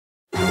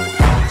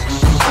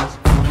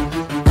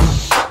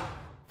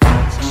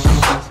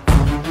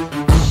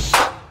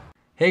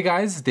Hey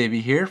guys, it's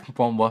Davey here from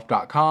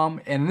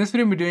PhoneBuff.com, and in this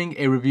video I'm doing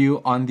a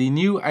review on the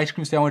new ice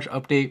cream sandwich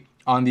update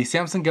on the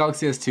Samsung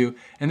Galaxy S2.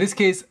 In this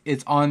case,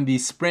 it's on the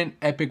Sprint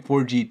Epic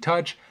 4G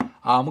Touch.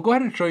 We'll go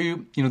ahead and show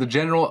you, the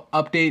general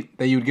update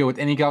that you would get with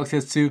any Galaxy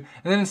S2,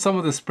 and then some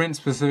of the Sprint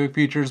specific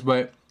features.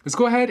 But let's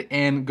go ahead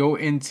and go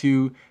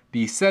into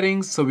the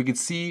settings so we can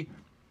see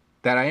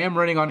that I am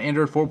running on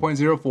Android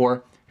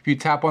 4.04. If you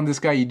tap on this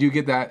guy, you do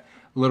get that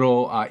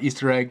little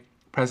Easter egg.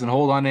 Press and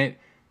hold on it,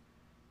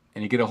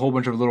 and you get a whole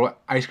bunch of little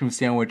ice cream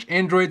sandwich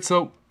androids,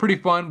 so pretty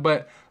fun.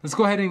 But let's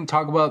go ahead and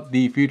talk about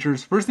the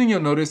features. First thing you'll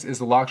notice is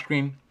the lock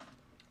screen.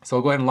 So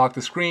I'll go ahead and lock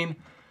the screen.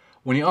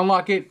 When you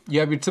unlock it, you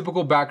have your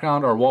typical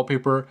background or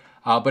wallpaper,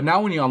 but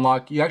now when you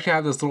unlock, you actually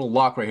have this little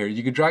lock right here.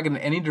 You can drag it in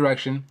any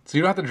direction, so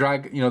you don't have to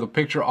drag the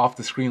picture off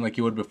the screen like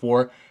you would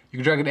before. You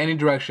can drag it in any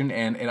direction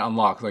and it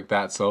unlocks like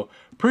that. So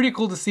pretty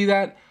cool to see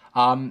that.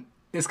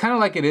 It's kind of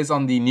like it is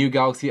on the new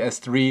Galaxy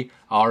S3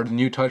 or the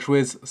new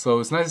TouchWiz,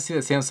 so it's nice to see that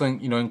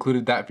Samsung,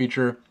 included that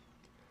feature.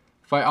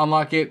 If I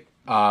unlock it,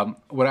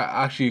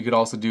 what you could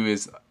also do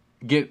is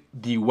get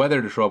the weather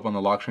to show up on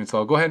the lock screen. So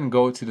I'll go ahead and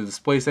go to the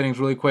display settings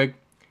really quick.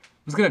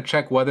 I'm just gonna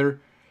check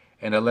weather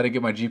and let it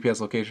get my GPS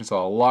location. So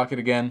I'll lock it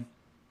again.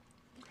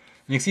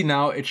 And you can see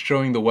now it's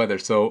showing the weather.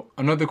 So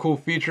another cool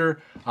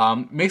feature,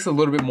 makes it a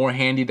little bit more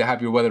handy to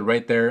have your weather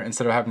right there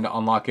instead of having to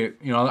unlock it.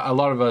 A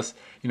lot of us,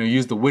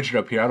 use the widget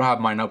up here. I don't have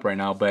mine up right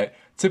now, but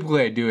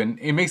typically I do, and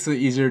it makes it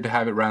easier to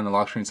have it right on the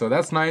lock screen. So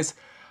that's nice.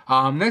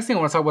 Next thing I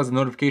want to talk about is the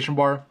notification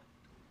bar.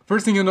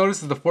 First thing you'll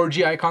notice is the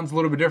 4G icon's a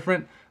little bit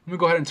different. Let me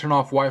go ahead and turn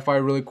off Wi-Fi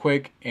really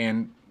quick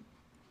and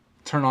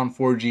turn on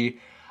 4G.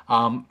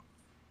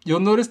 You'll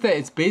notice that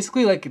it's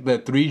basically like the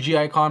 3G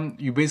icon.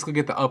 You basically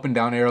get the up and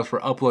down arrows for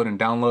upload and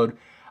download.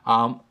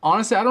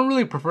 Honestly, I don't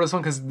really prefer this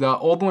one because the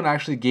old one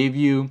actually gave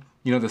you,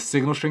 the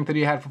signal strength that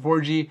you had for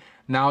 4G.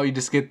 Now you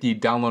just get the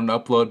download and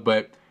upload,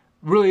 but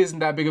really isn't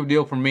that big of a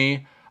deal for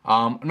me.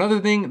 Another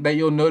thing that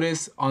you'll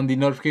notice on the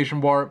notification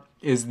bar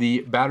is the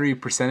battery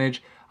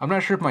percentage. I'm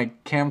not sure if my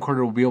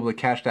camcorder will be able to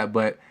catch that,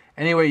 but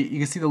anyway, you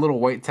can see the little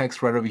white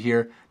text right over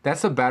here.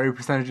 That's the battery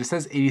percentage. It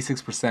says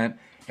 86%.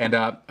 And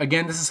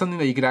again, this is something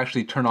that you could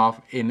actually turn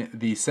off in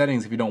the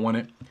settings if you don't want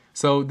it.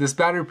 So this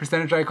battery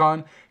percentage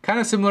icon, kind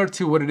of similar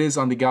to what it is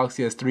on the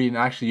Galaxy S3, and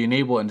actually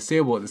enable and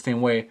disable it the same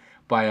way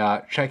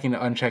by checking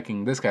and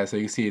unchecking this guy. So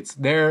you see it's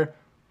there,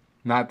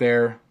 not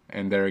there,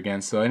 and there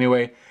again. So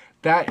anyway,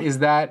 that is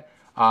that.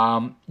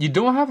 You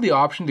don't have the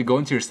option to go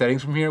into your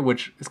settings from here,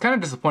 which is kind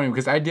of disappointing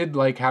because I did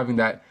like having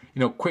that,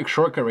 quick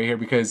shortcut right here,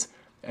 because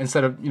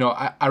instead of,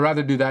 I'd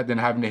rather do that than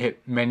having to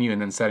hit menu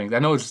and then settings. I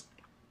know it's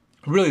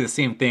really the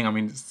same thing. I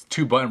mean, it's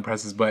 2 button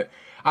presses, but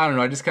I don't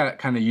know. I just got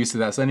kind of used to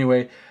that. So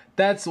anyway,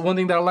 that's one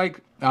thing that I like.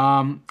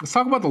 Let's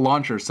talk about the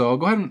launcher. So I'll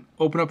go ahead and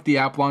open up the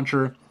app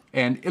launcher,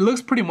 and it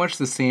looks pretty much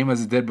the same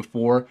as it did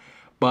before.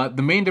 But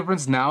the main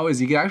difference now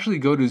is you can actually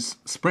go to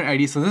Sprint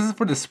ID. So this is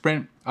for the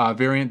Sprint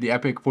variant, the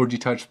Epic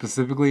 4G Touch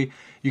specifically.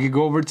 You can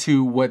go over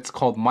to what's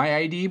called My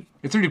ID.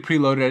 It's already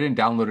preloaded. I didn't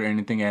download it or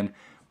anything, and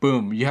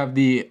boom, you have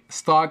the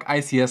stock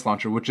ICS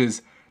launcher, which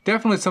is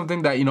definitely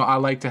something that I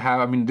like to have.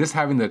 I mean, just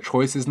having the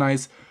choice is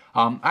nice.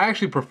 I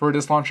actually prefer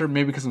this launcher,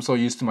 maybe because I'm so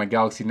used to my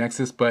Galaxy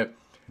Nexus, but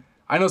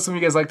I know some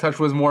of you guys like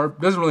TouchWiz more.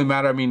 Doesn't really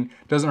matter. I mean,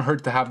 doesn't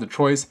hurt to have the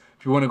choice.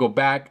 If you want to go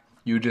back,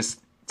 you just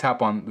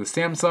tap on the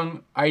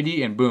Samsung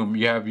ID and boom,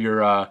 you have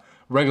your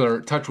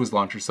regular TouchWiz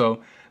launcher.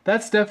 So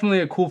that's definitely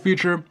a cool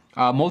feature.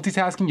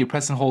 Multitasking, you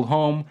press and hold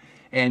home,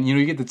 and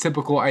you get the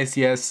typical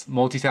ICS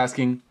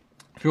multitasking.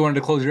 If you wanted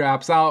to close your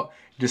apps out,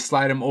 just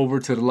slide them over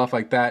to the left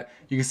like that.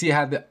 You can see I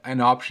had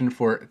an option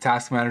for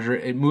Task Manager.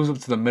 It moves up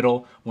to the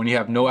middle when you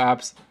have no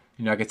apps.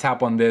 I can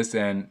tap on this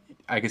and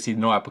I can see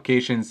no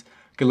applications.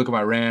 I can look at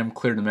my RAM,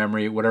 clear the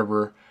memory,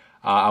 whatever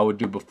I would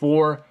do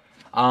before.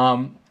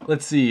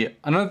 Let's see.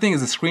 Another thing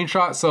is a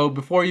screenshot. So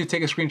before you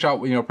take a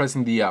screenshot,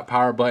 pressing the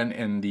power button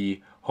and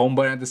the home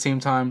button at the same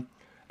time,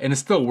 and it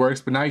still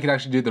works, but now you can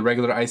actually do the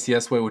regular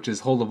ICS way, which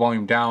is hold the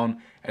volume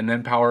down and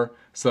then power.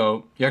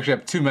 So you actually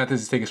have 2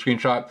 methods to take a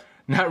screenshot.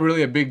 Not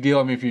really a big deal,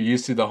 I mean, if you're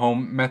used to the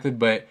home method,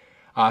 but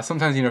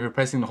sometimes, if you're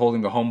pressing and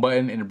holding the home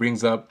button and it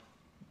brings up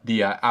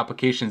the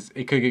applications,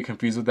 it could get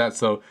confused with that.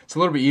 So it's a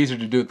little bit easier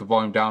to do with the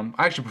volume down.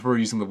 I actually prefer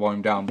using the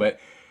volume down, but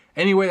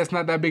anyway, that's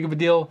not that big of a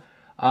deal.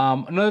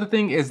 Another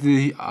thing is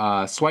the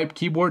swipe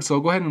keyboard. So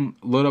I'll go ahead and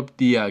load up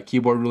the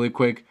keyboard really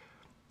quick.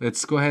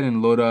 Let's go ahead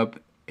and load up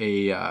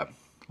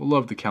we'll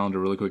load up the calendar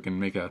really quick and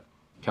make a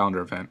calendar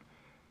event.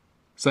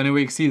 So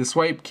anyway, you can see the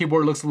swipe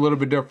keyboard looks a little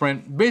bit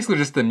different. Basically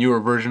just the newer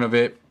version of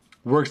it.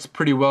 Works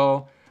pretty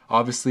well.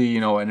 Obviously,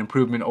 an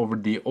improvement over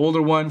the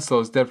older one, so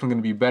it's definitely going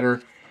to be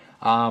better.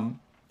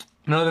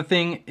 Another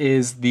thing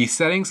is the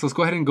settings. So let's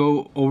go ahead and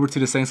go over to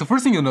the settings. So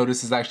first thing you'll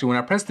notice is actually when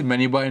I press the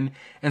menu button,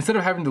 instead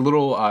of having the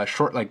little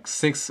like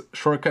 6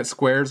 shortcut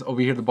squares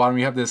over here at the bottom,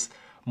 you have this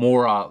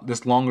more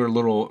this longer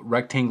little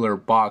rectangular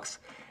box,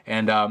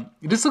 and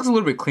it just looks a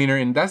little bit cleaner.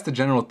 And that's the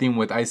general theme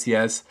with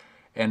ICS.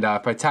 And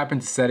if I tap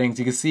into settings,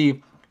 you can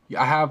see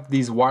I have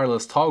these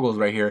wireless toggles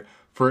right here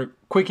for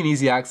quick and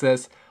easy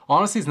access.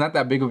 honestly, it's not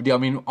that big of a deal. I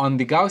mean, on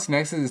the Galaxy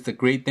Nexus, it's a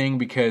great thing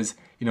because,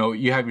 you know,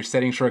 you have your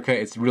settings shortcut.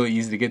 It's really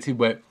easy to get to.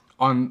 But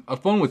on a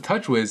phone with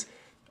TouchWiz,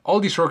 all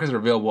these shortcuts are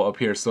available up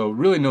here. So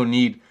really no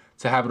need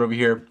to have it over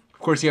here. Of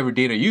course, you have your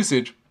data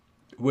usage,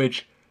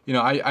 which, you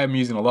know, I'm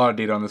using a lot of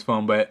data on this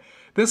phone. But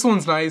this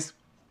one's nice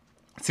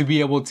to be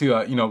able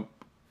to, you know,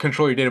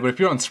 control your data. But if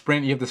you're on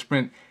Sprint, you have the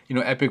Sprint, you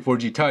know, Epic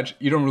 4G Touch,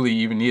 you don't really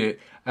even need it.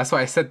 That's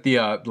why I set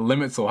the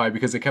limit so high,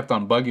 because it kept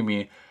on bugging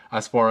me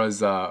as far as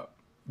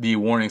the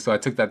warning. So I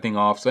took that thing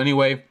off. So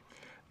anyway,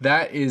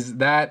 that is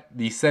that.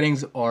 The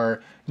settings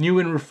are new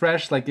and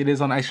refreshed like it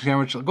is on Ice Cream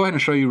Sandwich. I'll go ahead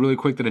and show you really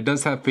quick that it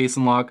does have face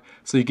unlock.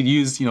 So you could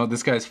use, you know,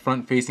 this guy's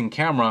front facing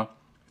camera.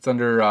 It's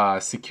under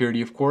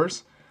security, of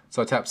course.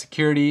 So I tap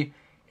security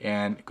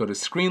and go to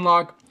screen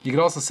lock. You could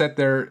also set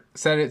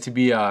it to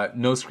be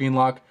no screen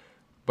lock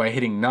by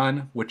hitting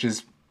none, which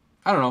is,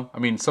 I don't know, I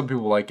mean, some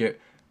people like it.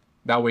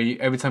 That way,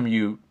 every time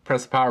you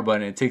press the power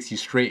button, it takes you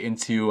straight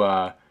into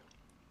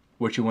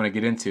what you want to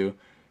get into.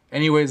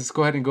 Anyways, let's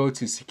go ahead and go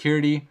to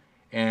security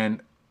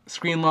and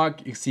screen lock.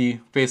 You can see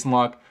face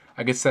unlock.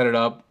 I could set it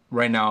up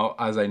right now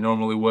as I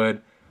normally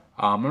would.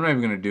 I'm not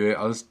even going to do it.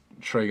 I'll just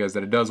show you guys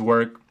that it does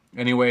work.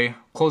 Anyway,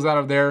 close out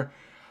of there.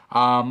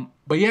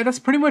 But yeah, that's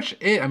pretty much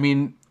it. I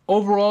mean,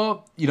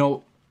 overall, you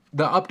know,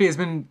 the update has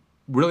been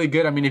really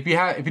good. I mean, if you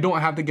don't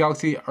have the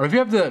Galaxy, or if you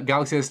have the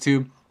Galaxy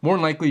S2, more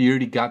than likely you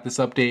already got this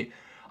update.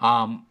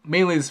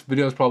 Mainly this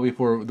video is probably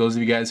for those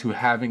of you guys who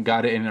haven't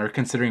got it and are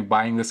considering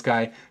buying this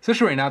guy.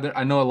 Especially right now, that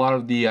I know a lot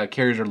of the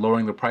carriers are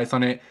lowering the price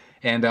on it,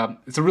 and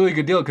it's a really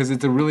good deal because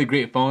it's a really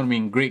great phone. I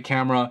mean, great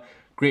camera,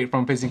 great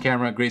front-facing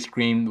camera, great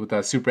screen with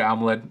a Super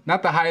AMOLED.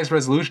 Not the highest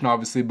resolution,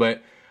 obviously,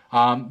 but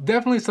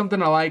definitely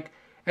something I like.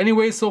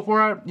 Anyway, so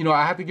far, you know,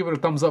 I have to give it a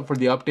thumbs up for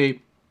the update.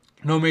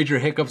 No major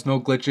hiccups,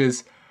 no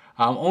glitches.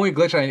 Only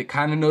glitch I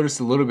kind of noticed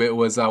a little bit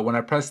was when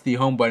I pressed the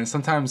home button.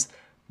 Sometimes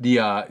see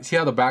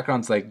how the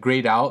background's like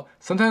grayed out?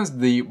 Sometimes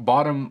the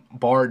bottom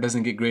bar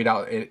doesn't get grayed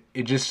out.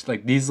 It just,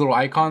 like, these little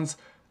icons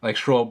like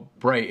show up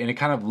bright and it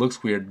kind of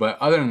looks weird. But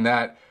other than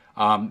that,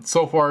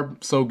 so far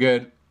so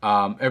good.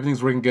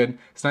 Everything's working good.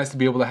 It's nice to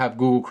be able to have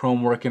Google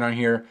Chrome working on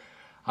here.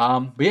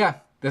 But yeah,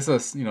 this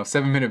is a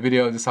 7-minute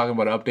video just talking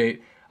about an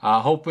update.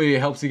 Hopefully it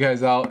helps you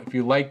guys out. If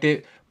you liked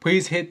it,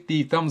 please hit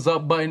the thumbs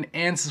up button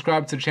and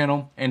subscribe to the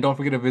channel. And don't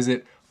forget to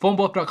visit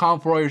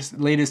phonebuff.com for all your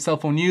latest cell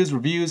phone news,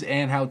 reviews,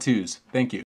 and how-tos. Thank you.